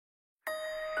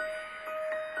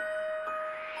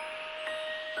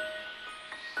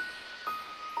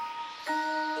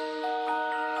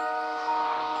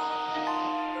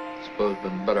suppose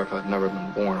it'd been better if I'd never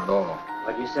been born at all.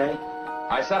 What'd you say?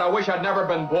 I said I wish I'd never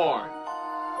been born.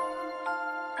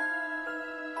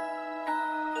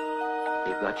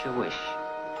 You've got your wish.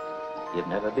 You've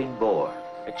never been born.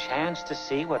 A chance to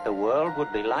see what the world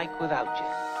would be like without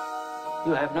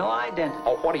you. You have no identity.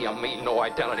 Oh, what do you mean, no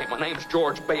identity? My name's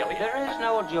George Bailey. There is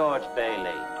no George Bailey.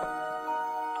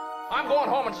 I'm going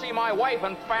home and see my wife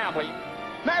and family.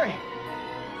 Mary!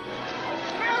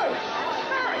 Mary!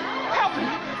 Mary! Help me!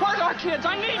 Where's our kids?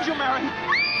 I need you, Mary!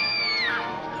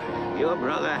 Your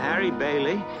brother, Harry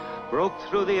Bailey, broke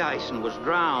through the ice and was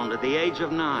drowned at the age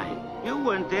of 9. You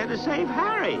weren't there to save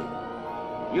Harry.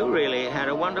 You really had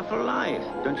a wonderful life.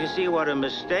 Don't you see what a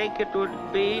mistake it would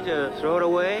be to throw it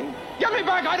away? Get me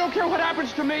back! I don't care what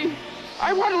happens to me.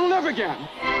 I want to live again.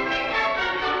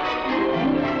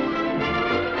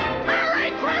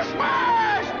 Merry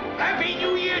Christmas! Happy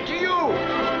New Year to you!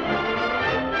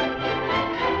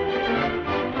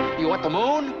 You want the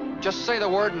moon? Just say the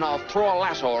word and I'll throw a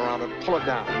lasso around it and pull it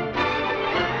down.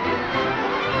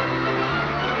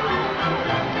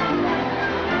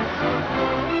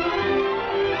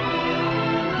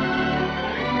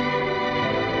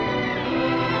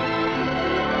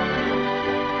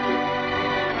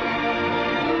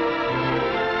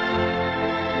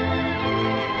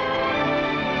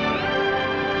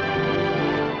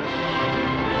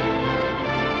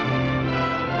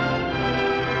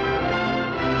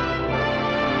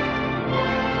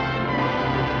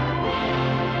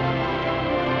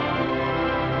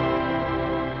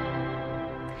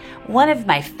 One of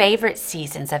my favorite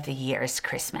seasons of the year is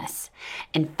Christmas.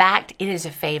 In fact, it is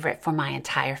a favorite for my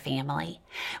entire family.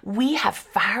 We have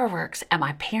fireworks at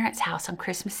my parents' house on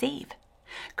Christmas Eve.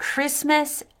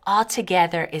 Christmas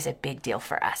altogether is a big deal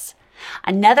for us.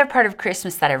 Another part of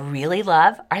Christmas that I really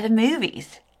love are the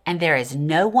movies. And there is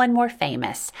no one more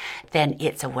famous than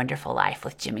It's a Wonderful Life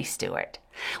with Jimmy Stewart.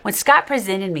 When Scott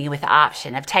presented me with the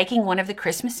option of taking one of the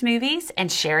Christmas movies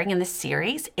and sharing in the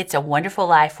series, It's a Wonderful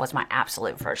Life was my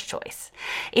absolute first choice.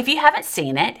 If you haven't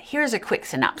seen it, here's a quick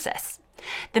synopsis.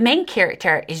 The main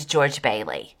character is George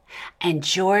Bailey, and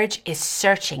George is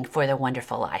searching for the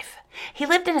wonderful life. He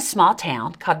lived in a small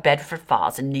town called Bedford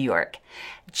Falls in New York.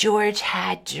 George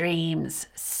had dreams,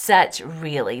 such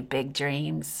really big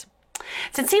dreams.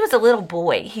 Since he was a little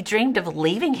boy, he dreamed of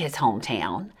leaving his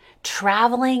hometown,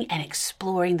 traveling and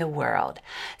exploring the world.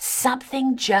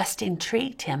 Something just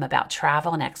intrigued him about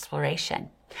travel and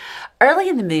exploration. Early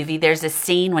in the movie, there's a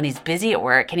scene when he's busy at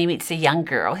work and he meets a young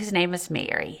girl whose name is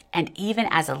Mary. And even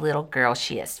as a little girl,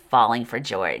 she is falling for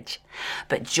George.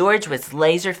 But George was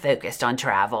laser focused on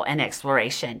travel and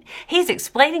exploration. He's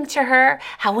explaining to her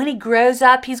how when he grows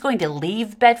up, he's going to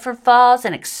leave Bedford Falls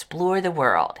and explore the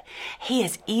world. He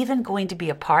is even going to be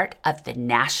a part of the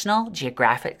National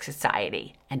Geographic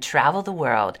Society and travel the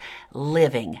world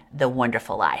living the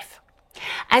wonderful life.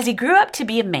 As he grew up to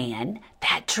be a man,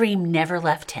 that dream never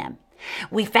left him.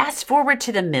 We fast forward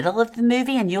to the middle of the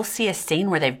movie and you'll see a scene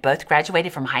where they've both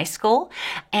graduated from high school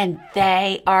and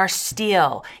they are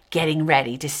still getting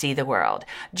ready to see the world.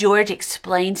 George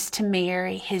explains to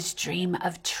Mary his dream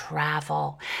of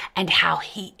travel and how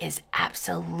he is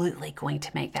absolutely going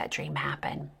to make that dream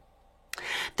happen.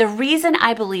 The reason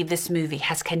I believe this movie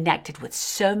has connected with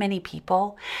so many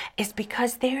people is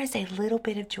because there is a little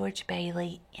bit of George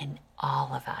Bailey in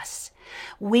all of us.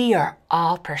 We are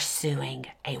all pursuing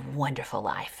a wonderful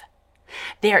life.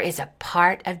 There is a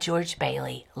part of George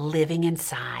Bailey living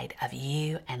inside of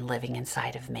you and living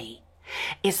inside of me.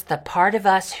 It's the part of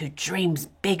us who dreams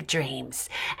big dreams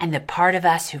and the part of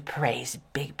us who prays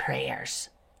big prayers.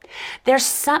 There's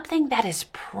something that is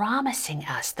promising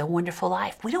us the wonderful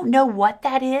life. We don't know what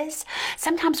that is.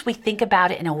 Sometimes we think about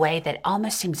it in a way that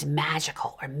almost seems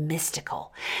magical or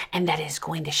mystical, and that is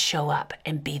going to show up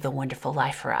and be the wonderful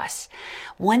life for us.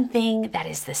 One thing that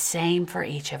is the same for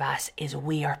each of us is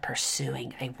we are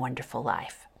pursuing a wonderful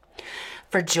life.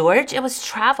 For George, it was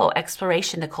travel,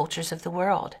 exploration, the cultures of the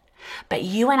world. But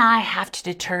you and I have to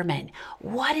determine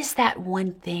what is that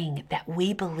one thing that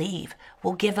we believe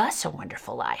will give us a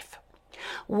wonderful life.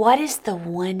 What is the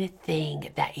one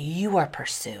thing that you are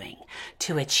pursuing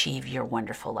to achieve your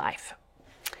wonderful life?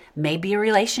 Maybe a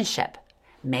relationship,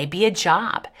 maybe a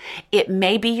job, it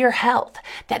may be your health,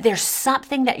 that there's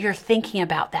something that you're thinking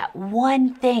about, that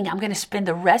one thing I'm going to spend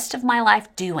the rest of my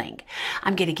life doing.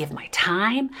 I'm going to give my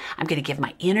time, I'm going to give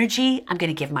my energy, I'm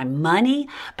going to give my money,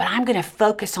 but I'm going to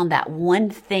focus on that one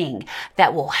thing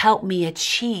that will help me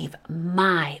achieve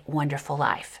my wonderful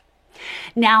life.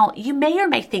 Now, you may or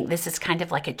may think this is kind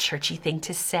of like a churchy thing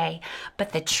to say,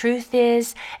 but the truth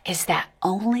is that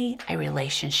only a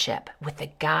relationship with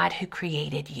the God who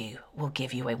created you will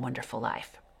give you a wonderful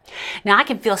life. Now, I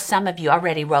can feel some of you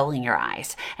already rolling your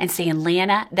eyes and saying,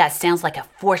 Lana, that sounds like a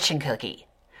fortune cookie,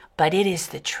 but it is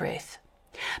the truth.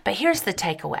 But here's the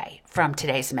takeaway from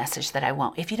today's message that I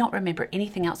want. If you don't remember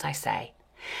anything else I say,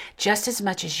 just as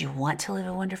much as you want to live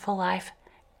a wonderful life,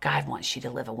 God wants you to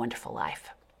live a wonderful life.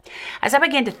 As I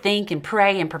began to think and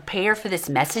pray and prepare for this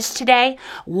message today,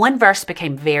 one verse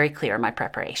became very clear in my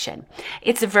preparation.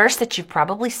 It's a verse that you've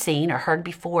probably seen or heard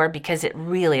before because it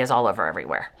really is all over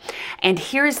everywhere. And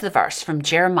here is the verse from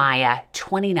Jeremiah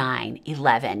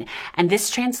 29:11. And this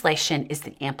translation is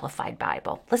the Amplified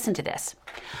Bible. Listen to this.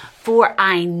 For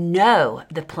I know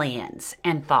the plans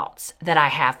and thoughts that I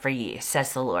have for you,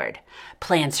 says the Lord.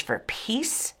 Plans for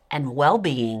peace and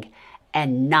well-being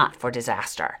and not for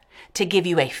disaster, to give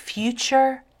you a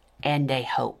future and a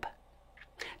hope.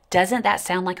 Doesn't that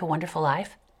sound like a wonderful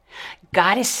life?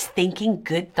 God is thinking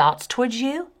good thoughts towards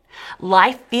you,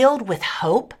 life filled with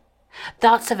hope,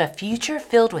 thoughts of a future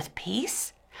filled with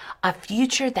peace, a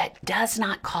future that does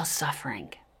not cause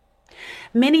suffering.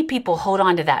 Many people hold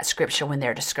on to that scripture when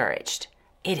they're discouraged.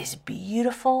 It is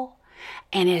beautiful,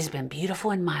 and it has been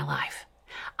beautiful in my life.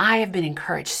 I have been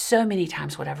encouraged so many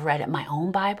times when I've read it in my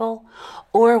own Bible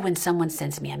or when someone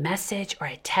sends me a message or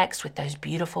a text with those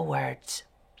beautiful words.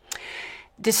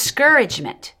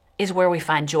 Discouragement is where we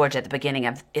find George at the beginning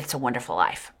of It's a Wonderful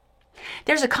Life.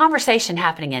 There's a conversation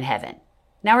happening in heaven.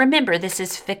 Now remember, this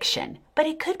is fiction, but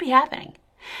it could be happening.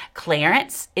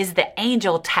 Clarence is the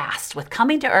angel tasked with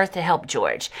coming to earth to help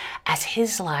George as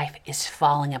his life is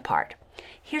falling apart.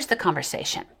 Here's the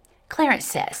conversation. Clarence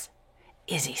says,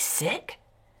 "Is he sick?"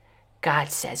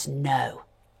 God says, "No,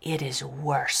 it is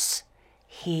worse.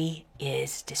 He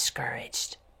is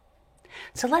discouraged."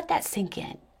 So let that sink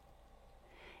in.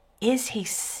 Is he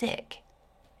sick?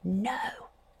 No,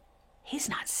 he's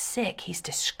not sick. He's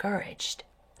discouraged.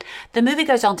 The movie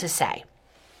goes on to say,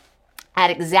 at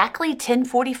exactly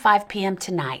 10:45 p.m.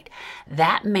 tonight,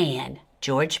 that man,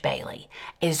 George Bailey,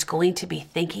 is going to be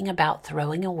thinking about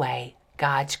throwing away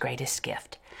God's greatest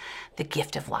gift, the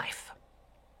gift of life.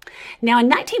 Now, in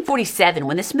 1947,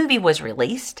 when this movie was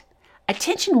released,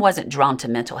 attention wasn't drawn to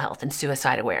mental health and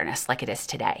suicide awareness like it is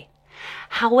today.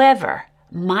 However,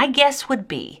 my guess would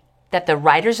be that the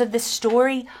writers of this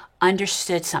story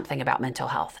understood something about mental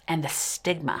health and the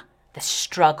stigma, the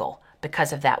struggle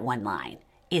because of that one line.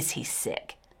 Is he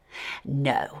sick?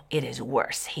 No, it is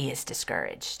worse. He is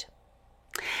discouraged.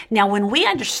 Now, when we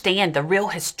understand the real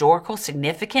historical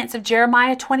significance of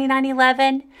Jeremiah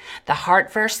 29:11, the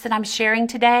heart verse that I'm sharing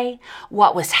today,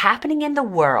 what was happening in the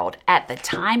world at the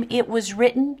time it was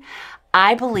written,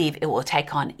 I believe it will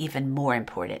take on even more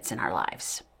importance in our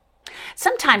lives.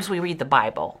 Sometimes we read the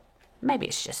Bible. Maybe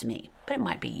it's just me, but it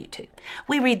might be you too.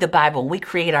 We read the Bible and we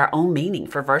create our own meaning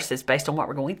for verses based on what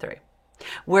we're going through.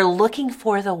 We're looking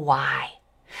for the why.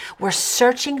 We're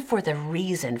searching for the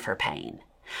reason for pain,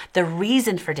 the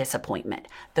reason for disappointment,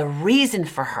 the reason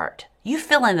for hurt. You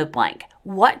fill in the blank.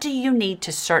 What do you need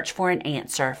to search for an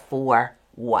answer for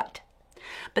what?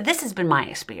 But this has been my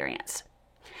experience.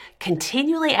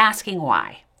 Continually asking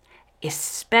why,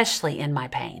 especially in my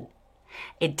pain,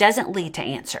 it doesn't lead to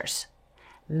answers.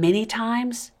 Many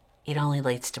times, it only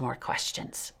leads to more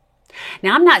questions.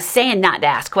 Now, I'm not saying not to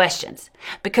ask questions,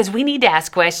 because we need to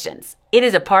ask questions. It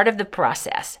is a part of the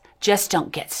process. Just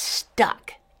don't get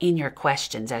stuck in your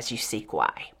questions as you seek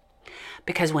why.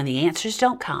 Because when the answers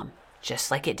don't come,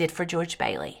 just like it did for George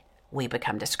Bailey, we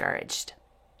become discouraged.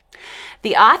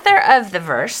 The author of the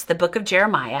verse, the book of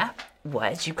Jeremiah,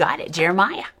 was, you got it,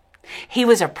 Jeremiah. He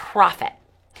was a prophet,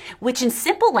 which in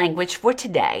simple language for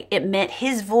today, it meant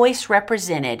his voice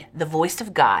represented the voice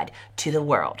of God to the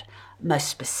world, most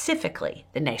specifically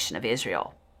the nation of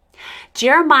Israel.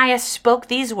 Jeremiah spoke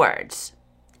these words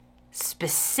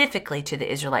specifically to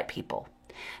the Israelite people,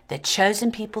 the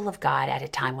chosen people of God at a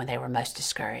time when they were most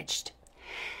discouraged.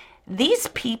 These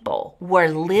people were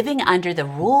living under the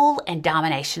rule and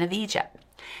domination of Egypt.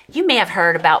 You may have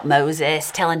heard about Moses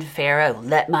telling Pharaoh,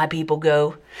 "Let my people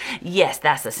go." Yes,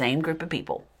 that's the same group of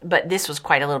people, but this was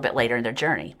quite a little bit later in their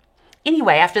journey.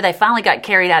 Anyway, after they finally got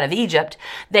carried out of Egypt,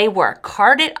 they were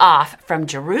carted off from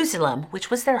Jerusalem, which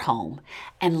was their home,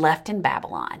 and left in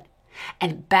Babylon.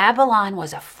 And Babylon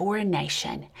was a foreign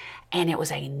nation, and it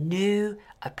was a new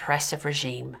oppressive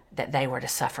regime that they were to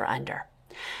suffer under.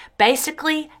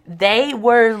 Basically, they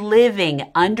were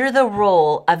living under the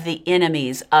rule of the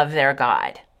enemies of their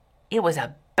God. It was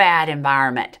a bad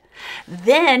environment.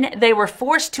 Then they were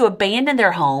forced to abandon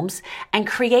their homes and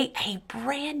create a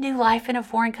brand new life in a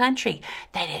foreign country.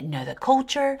 They didn't know the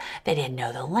culture. They didn't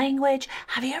know the language.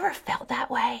 Have you ever felt that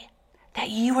way? That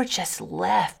you were just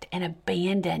left and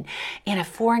abandoned in a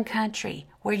foreign country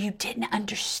where you didn't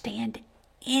understand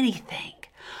anything.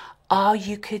 All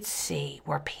you could see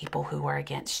were people who were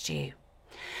against you.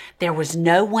 There was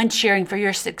no one cheering for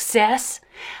your success,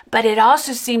 but it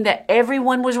also seemed that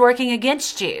everyone was working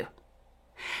against you.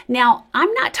 Now,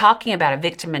 I'm not talking about a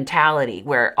victim mentality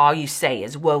where all you say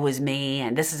is, woe is me,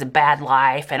 and this is a bad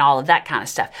life, and all of that kind of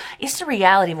stuff. It's the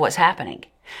reality of what's happening.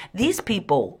 These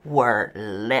people were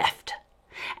left.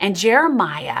 And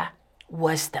Jeremiah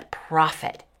was the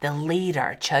prophet, the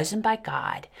leader chosen by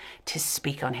God to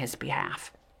speak on his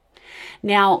behalf.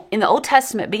 Now, in the Old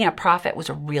Testament, being a prophet was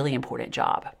a really important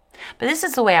job. But this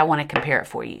is the way I want to compare it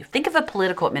for you. Think of a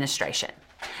political administration.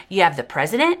 You have the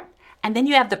president, and then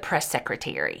you have the press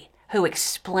secretary, who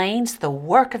explains the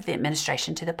work of the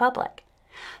administration to the public.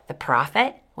 The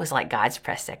prophet was like God's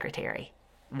press secretary.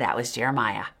 That was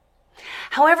Jeremiah.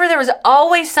 However, there was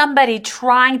always somebody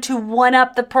trying to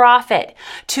one-up the prophet,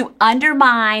 to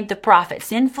undermine the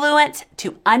prophet's influence,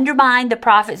 to undermine the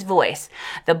prophet's voice.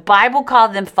 The Bible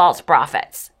called them false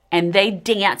prophets, and they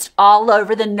danced all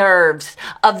over the nerves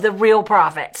of the real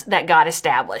prophets that God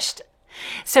established.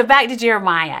 So back to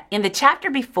Jeremiah. In the chapter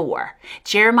before,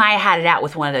 Jeremiah had it out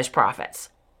with one of those prophets.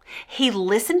 He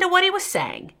listened to what he was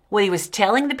saying, what he was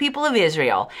telling the people of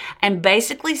Israel, and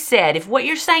basically said, if what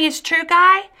you're saying is true,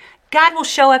 guy, God will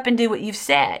show up and do what you've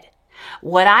said.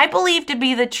 What I believe to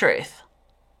be the truth,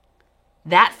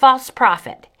 that false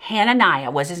prophet, Hananiah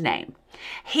was his name.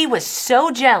 He was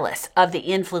so jealous of the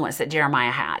influence that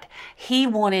Jeremiah had. He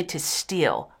wanted to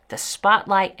steal the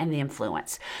spotlight and the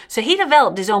influence. So he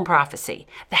developed his own prophecy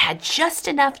that had just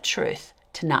enough truth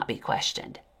to not be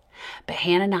questioned. But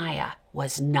Hananiah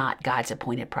was not God's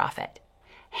appointed prophet.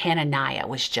 Hananiah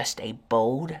was just a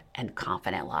bold and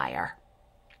confident liar.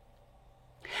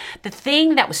 The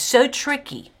thing that was so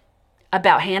tricky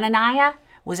about Hananiah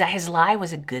was that his lie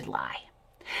was a good lie.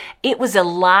 It was a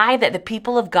lie that the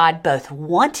people of God both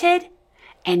wanted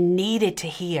and needed to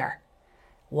hear.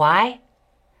 Why?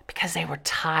 Because they were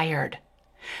tired.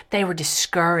 They were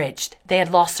discouraged. They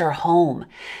had lost their home.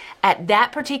 At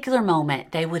that particular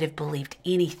moment, they would have believed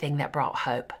anything that brought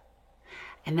hope.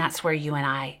 And that's where you and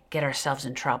I get ourselves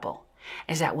in trouble,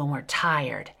 is that when we're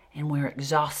tired and we're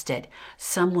exhausted,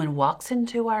 someone walks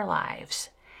into our lives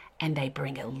and they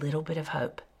bring a little bit of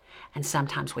hope. And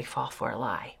sometimes we fall for a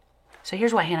lie. So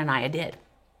here's what Hananiah did.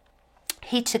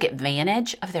 He took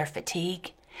advantage of their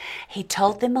fatigue. He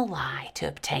told them a lie to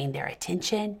obtain their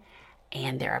attention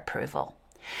and their approval.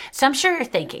 So I'm sure you're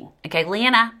thinking, okay,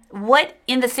 Leanna, what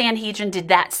in the Sanhedrin did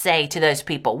that say to those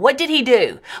people? What did he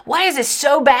do? Why is this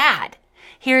so bad?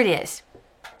 Here it is.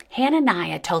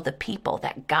 Hananiah told the people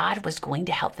that God was going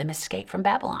to help them escape from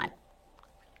Babylon.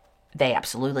 They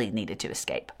absolutely needed to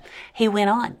escape. He went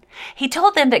on. He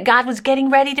told them that God was getting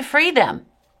ready to free them.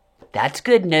 That's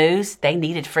good news. They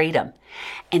needed freedom.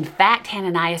 In fact,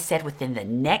 Hananiah said within the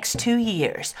next 2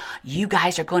 years, you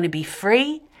guys are going to be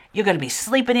free. You're going to be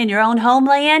sleeping in your own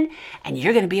homeland, and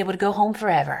you're going to be able to go home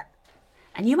forever.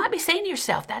 And you might be saying to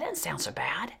yourself, that doesn't sound so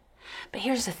bad. But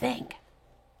here's the thing.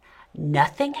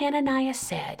 Nothing Hananiah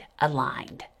said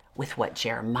aligned with what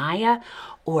Jeremiah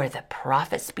or the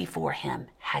prophets before him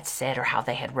had said or how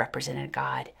they had represented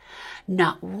God.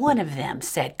 Not one of them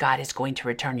said God is going to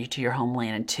return you to your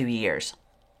homeland in 2 years.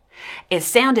 It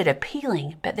sounded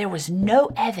appealing, but there was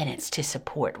no evidence to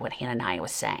support what Hananiah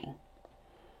was saying.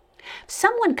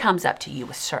 Someone comes up to you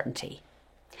with certainty,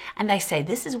 and they say,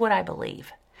 this is what I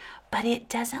believe, but it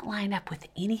doesn't line up with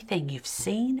anything you've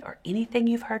seen or anything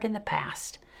you've heard in the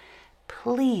past.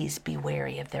 Please be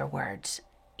wary of their words.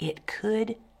 It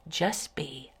could just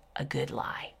be a good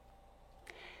lie.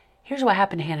 Here's what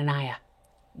happened to Hananiah.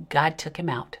 God took him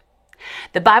out.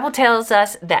 The Bible tells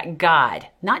us that God,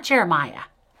 not Jeremiah,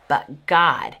 but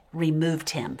God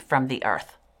removed him from the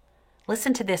earth.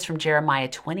 Listen to this from Jeremiah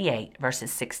 28,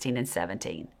 verses 16 and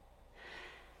 17.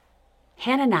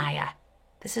 Hananiah,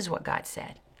 this is what God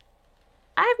said.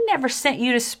 I've never sent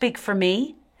you to speak for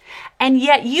me, and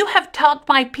yet you have talked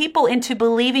my people into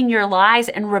believing your lies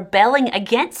and rebelling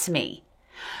against me.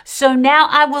 So now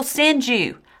I will send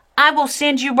you. I will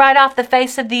send you right off the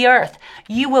face of the earth.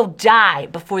 You will die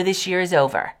before this year is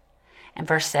over. And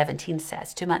verse 17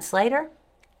 says, 2 months later,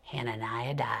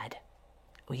 Hananiah died.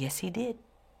 Oh, yes, he did.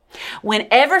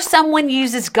 Whenever someone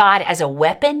uses God as a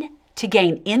weapon to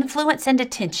gain influence and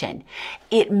attention,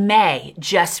 it may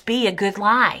just be a good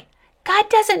lie. God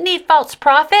doesn't need false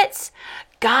prophets.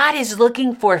 God is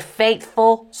looking for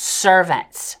faithful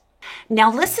servants.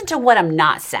 Now listen to what I'm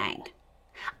not saying.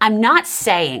 I'm not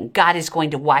saying God is going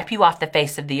to wipe you off the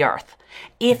face of the earth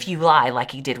if you lie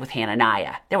like he did with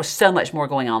Hananiah. There was so much more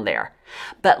going on there.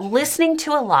 But listening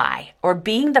to a lie or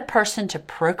being the person to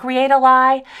procreate a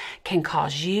lie can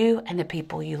cause you and the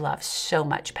people you love so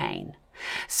much pain.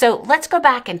 So let's go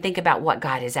back and think about what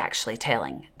God is actually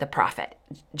telling the prophet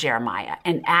Jeremiah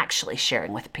and actually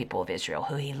sharing with the people of Israel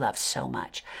who he loves so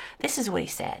much. This is what he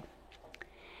said.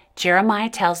 Jeremiah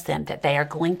tells them that they are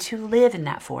going to live in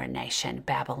that foreign nation,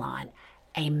 Babylon,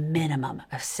 a minimum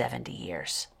of 70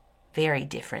 years. Very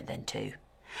different than 2.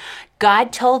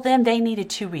 God told them they needed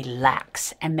to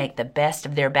relax and make the best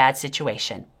of their bad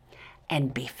situation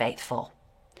and be faithful.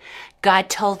 God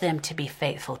told them to be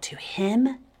faithful to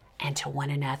him and to one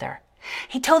another.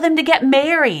 He told them to get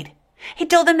married. He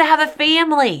told them to have a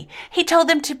family. He told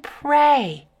them to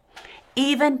pray.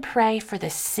 Even pray for the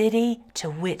city to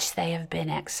which they have been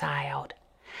exiled.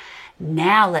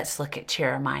 Now let's look at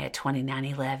Jeremiah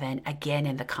 29:11, again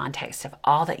in the context of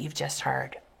all that you've just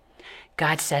heard.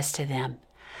 God says to them,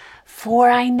 "For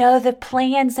I know the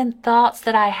plans and thoughts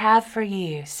that I have for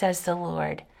you, says the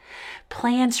Lord,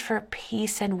 plans for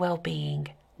peace and well-being,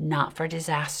 not for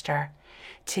disaster,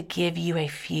 to give you a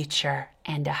future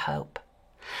and a hope."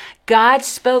 God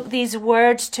spoke these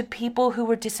words to people who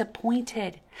were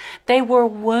disappointed. They were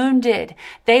wounded.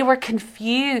 They were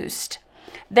confused.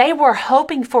 They were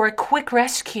hoping for a quick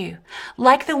rescue,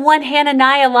 like the one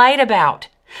Hananiah lied about.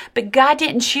 But God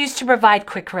didn't choose to provide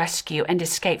quick rescue and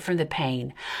escape from the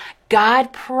pain.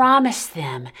 God promised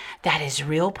them that his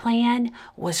real plan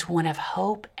was one of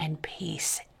hope and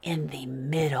peace in the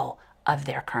middle of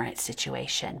their current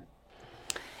situation.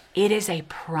 It is a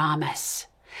promise.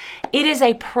 It is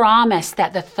a promise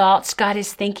that the thoughts God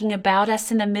is thinking about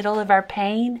us in the middle of our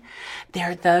pain,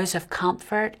 they're those of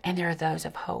comfort and they're those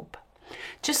of hope.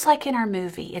 Just like in our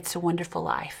movie, It's a Wonderful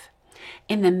Life.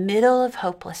 In the middle of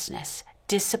hopelessness,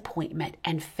 disappointment,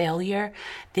 and failure,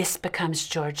 this becomes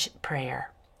George's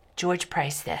prayer. George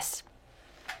prays this: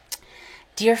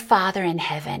 "Dear Father in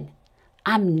heaven,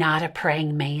 I'm not a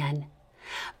praying man,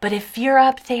 but if you're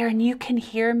up there and you can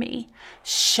hear me,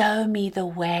 show me the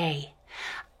way.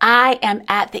 I am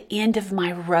at the end of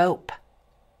my rope.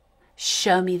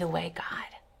 Show me the way, God."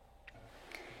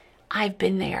 I've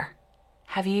been there.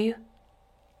 Have you?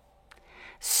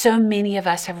 So many of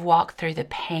us have walked through the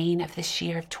pain of this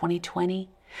year of 2020.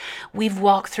 We've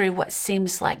walked through what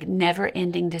seems like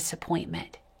never-ending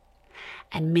disappointment.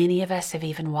 And many of us have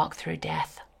even walked through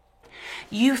death.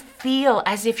 You feel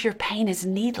as if your pain is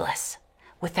needless,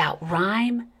 without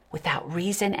rhyme, without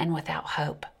reason, and without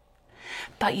hope.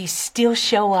 But you still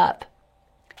show up.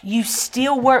 You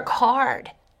still work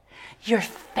hard. You're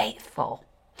faithful.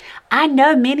 I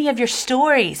know many of your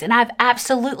stories, and I have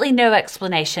absolutely no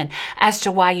explanation as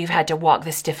to why you've had to walk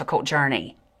this difficult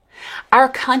journey. Our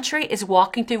country is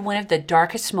walking through one of the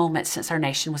darkest moments since our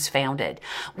nation was founded,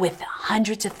 with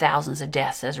hundreds of thousands of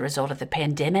deaths as a result of the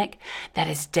pandemic that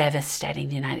is devastating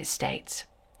the United States.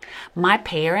 My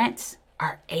parents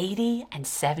are 80 and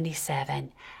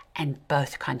 77, and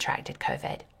both contracted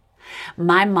COVID.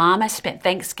 My mama spent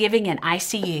Thanksgiving in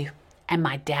ICU, and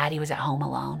my daddy was at home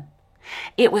alone.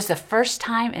 It was the first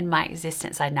time in my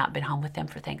existence I'd not been home with them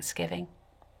for Thanksgiving.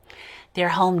 They're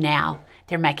home now.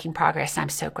 They're making progress, and I'm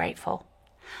so grateful.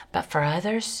 But for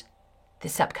others,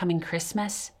 this upcoming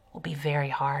Christmas will be very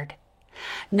hard.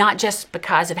 Not just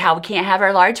because of how we can't have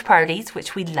our large parties,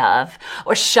 which we love,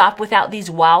 or shop without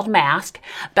these wild masks,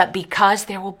 but because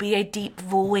there will be a deep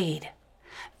void.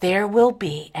 There will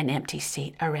be an empty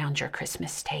seat around your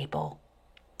Christmas table.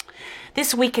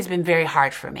 This week has been very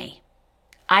hard for me.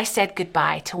 I said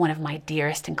goodbye to one of my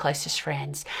dearest and closest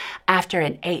friends after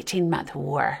an 18-month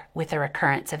war with a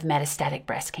recurrence of metastatic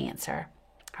breast cancer.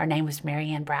 Her name was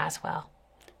Marianne Braswell.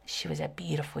 She was a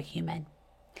beautiful human.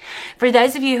 For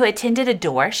those of you who attended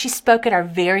Adore, she spoke at our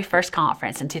very first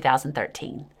conference in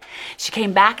 2013. She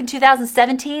came back in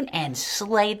 2017 and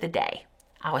slayed the day.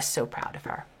 I was so proud of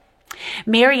her.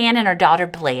 Marianne and her daughter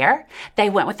Blair, they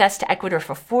went with us to Ecuador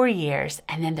for 4 years,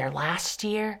 and then their last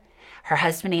year, her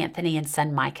husband Anthony and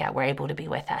son Micah were able to be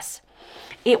with us.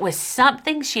 It was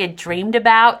something she had dreamed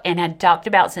about and had talked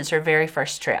about since her very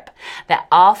first trip, that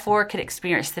all 4 could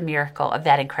experience the miracle of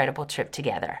that incredible trip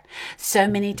together. So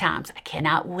many times, I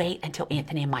cannot wait until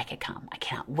Anthony and Micah come. I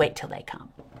cannot wait till they come.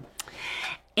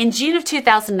 In June of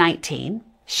 2019,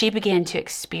 she began to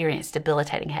experience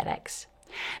debilitating headaches.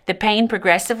 The pain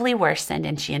progressively worsened,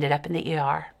 and she ended up in the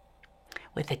ER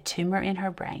with a tumor in her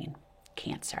brain,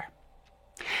 cancer.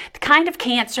 The kind of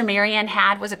cancer Marianne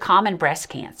had was a common breast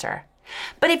cancer.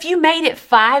 But if you made it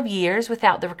 5 years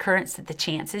without the recurrence, the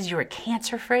chances you were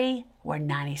cancer-free were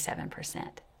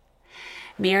 97%.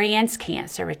 Mary Ann's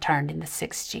cancer returned in the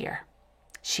 6th year.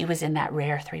 She was in that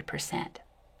rare 3%.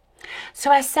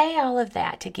 So I say all of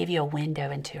that to give you a window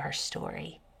into her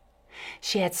story.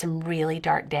 She had some really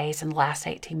dark days in the last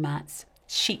 18 months.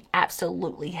 She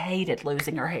absolutely hated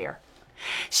losing her hair.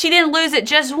 She didn't lose it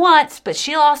just once, but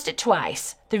she lost it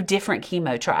twice through different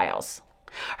chemo trials.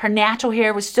 Her natural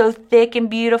hair was so thick and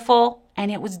beautiful,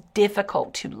 and it was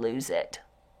difficult to lose it.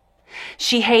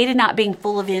 She hated not being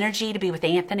full of energy to be with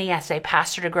Anthony as they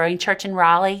pastored a growing church in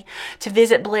Raleigh, to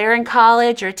visit Blair in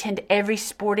college, or attend every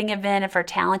sporting event of her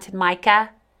talented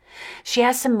Micah. She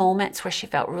has some moments where she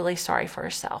felt really sorry for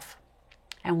herself.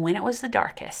 And when it was the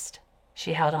darkest,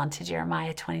 she held on to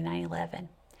Jeremiah 29:11.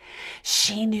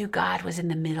 She knew God was in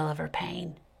the middle of her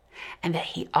pain, and that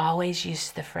she always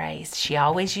used the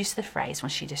phrase when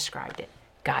she described it,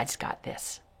 God's got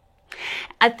this.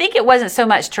 I think it wasn't so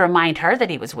much to remind her that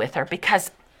he was with her,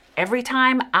 because every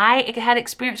time I had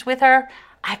experience with her,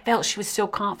 I felt she was so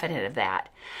confident of that.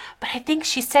 But I think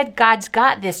she said God's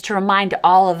got this to remind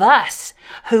all of us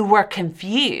who were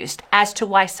confused as to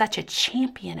why such a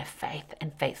champion of faith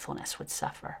and faithfulness would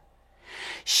suffer.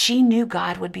 She knew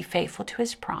God would be faithful to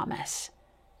his promise,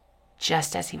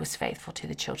 just as he was faithful to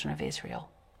the children of Israel.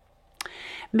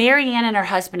 Mary Ann and her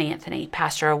husband Anthony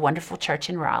pastor a wonderful church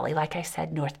in Raleigh, like I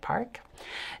said, North Park.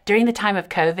 During the time of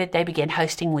COVID, they began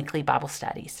hosting weekly Bible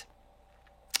studies.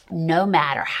 No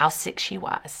matter how sick she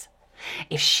was,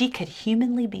 if she could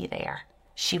humanly be there,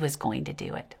 she was going to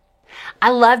do it. I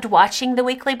loved watching the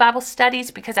weekly Bible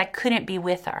studies because I couldn't be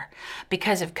with her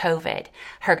because of COVID.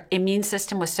 Her immune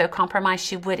system was so compromised,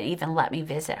 she wouldn't even let me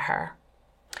visit her.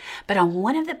 But on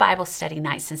one of the Bible study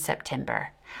nights in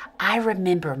September, I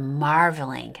remember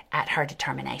marveling at her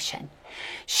determination.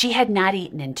 She had not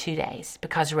eaten in 2 days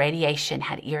because radiation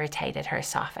had irritated her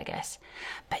esophagus.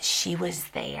 But she was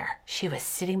there. She was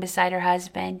sitting beside her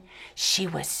husband. She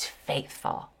was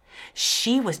faithful.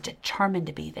 She was determined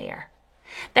to be there.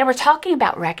 They were talking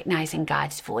about recognizing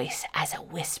God's voice as a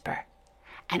whisper.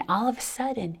 And all of a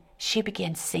sudden, she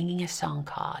began singing a song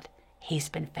called He's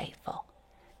Been Faithful.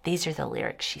 These are the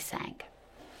lyrics she sang.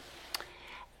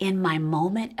 In my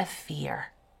moment of fear,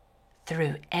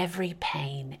 through every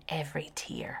pain, every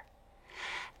tear,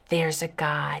 there's a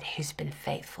God who's been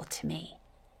faithful to me.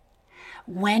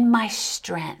 When my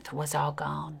strength was all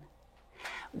gone,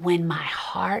 when my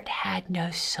heart had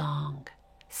no song,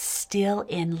 still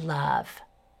in love,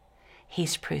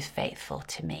 he's proved faithful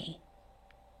to me.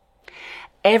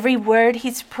 Every word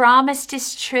he's promised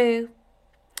is true.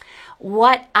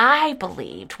 What I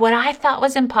believed, what I thought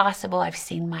was impossible, I've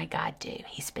seen my God do.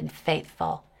 He's been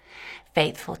faithful,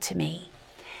 faithful to me.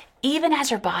 Even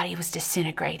as her body was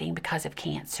disintegrating because of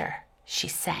cancer, she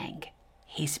sang,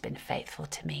 he's been faithful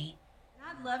to me.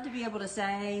 I'd love to be able to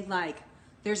say, like,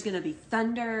 there's going to be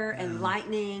thunder and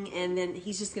lightning, and then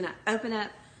he's just going to open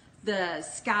up the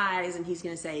skies and he's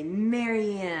going to say,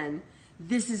 Mary Ann,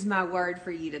 this is my word for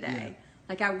you today. Yeah.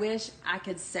 Like, I wish I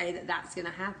could say that that's going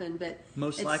to happen, but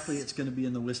most likely it's going to be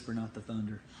in the whisper, not the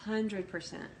thunder.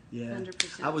 100%. Yeah.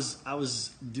 100%. I was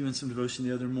doing some devotion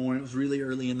the other morning. It was really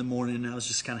early in the morning, and I was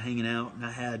just kind of hanging out, and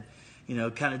I had,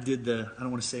 kind of did the, I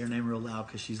don't want to say her name real loud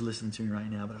because she's listening to me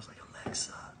right now, but I was like,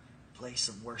 Alexa, play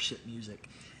some worship music.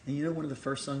 And you know one of the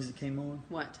first songs that came on?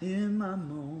 What? In my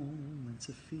moments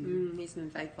of fear. He's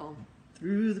been faithful.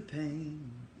 Through the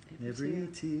pain, every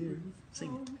tear.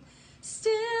 Sing it.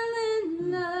 Still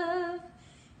in love,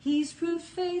 he's proved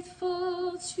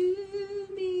faithful to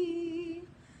me.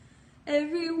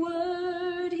 Every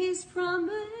word he's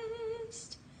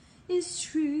promised is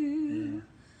true. Yeah.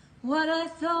 What I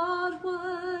thought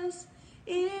was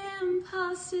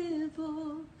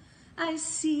impossible, I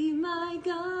see my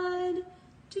God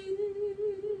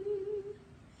do.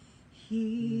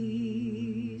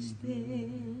 He's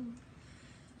been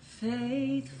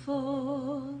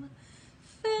faithful,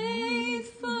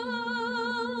 faithful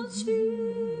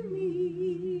to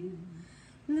me.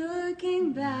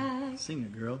 Looking back, sing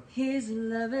it, girl. His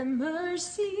love and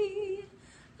mercy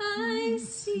I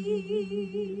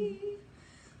see.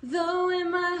 Though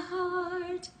in my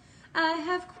heart I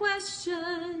have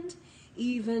questioned,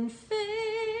 even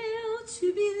failed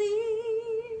to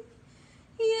believe,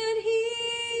 yet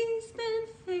he's been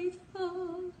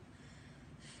faithful,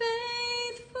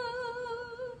 faithful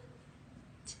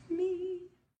to me.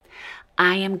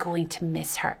 I am going to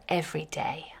miss her every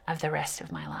day of the rest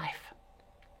of my life.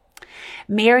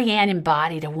 Mary Ann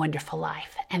embodied a wonderful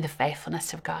life and the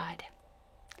faithfulness of God.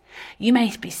 You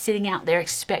may be sitting out there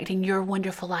expecting your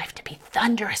wonderful life to be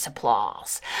thunderous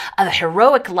applause, a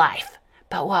heroic life,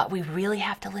 but what we really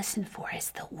have to listen for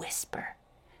is the whisper.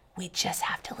 We just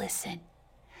have to listen.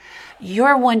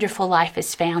 Your wonderful life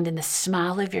is found in the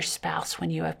smile of your spouse when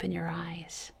you open your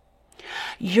eyes.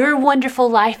 Your wonderful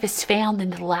life is found in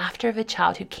the laughter of a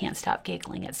child who can't stop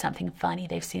giggling at something funny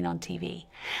they've seen on TV,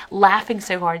 laughing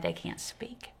so hard they can't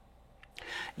speak.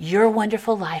 Your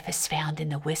wonderful life is found in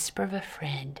the whisper of a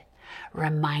friend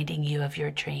reminding you of your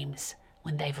dreams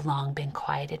when they've long been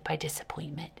quieted by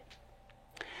disappointment.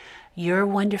 Your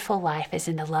wonderful life is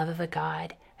in the love of a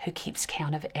God who keeps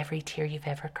count of every tear you've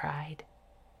ever cried.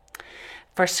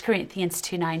 1 Corinthians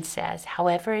 2:9 says,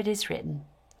 however it is written,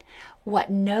 what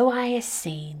no eye has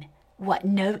seen, what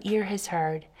no ear has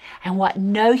heard, and what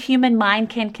no human mind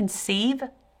can conceive,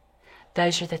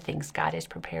 those are the things God has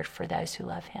prepared for those who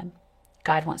love him.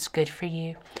 God wants good for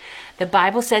you. The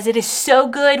Bible says it is so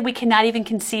good we cannot even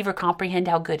conceive or comprehend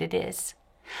how good it is.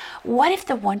 What if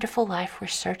the wonderful life we're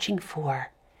searching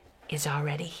for is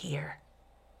already here?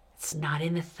 It's not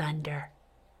in the thunder,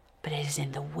 but it is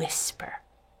in the whisper.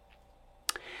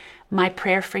 My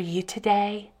prayer for you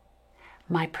today,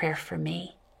 my prayer for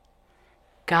me,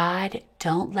 God,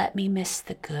 don't let me miss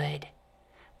the good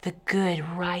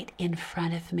right in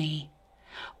front of me,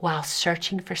 while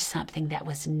searching for something that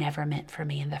was never meant for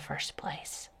me in the first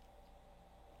place.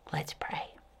 Let's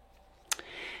pray.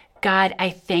 God, I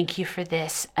thank you for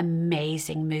this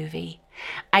amazing movie.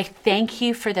 I thank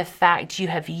you for the fact you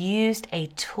have used a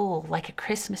tool like a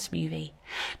Christmas movie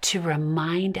to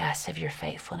remind us of your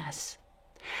faithfulness.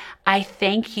 I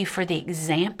thank you for the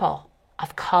example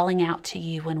of calling out to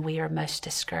you when we are most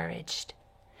discouraged.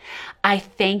 I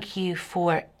thank you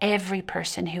for every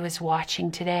person who is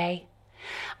watching today.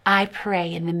 I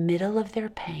pray in the middle of their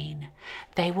pain,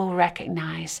 they will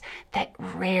recognize that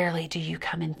rarely do you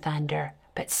come in thunder,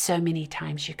 but so many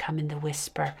times you come in the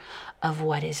whisper of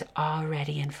what is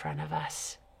already in front of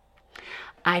us.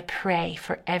 I pray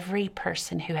for every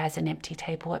person who has an empty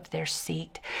table at their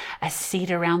seat, a seat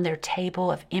around their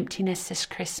table of emptiness this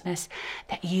Christmas,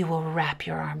 that you will wrap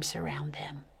your arms around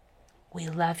them. We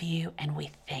love you and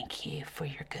we thank you for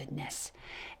your goodness.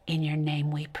 In your name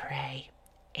we pray.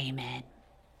 Amen.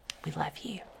 We love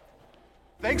you.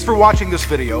 Thanks for watching this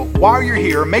video. While you're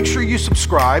here, make sure you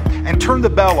subscribe and turn the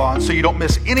bell on so you don't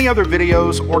miss any other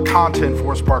videos or content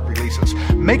Forest Park releases.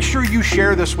 Make sure you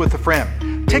share this with a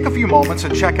friend. Take a few moments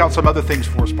and check out some other things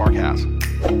Forest Park has.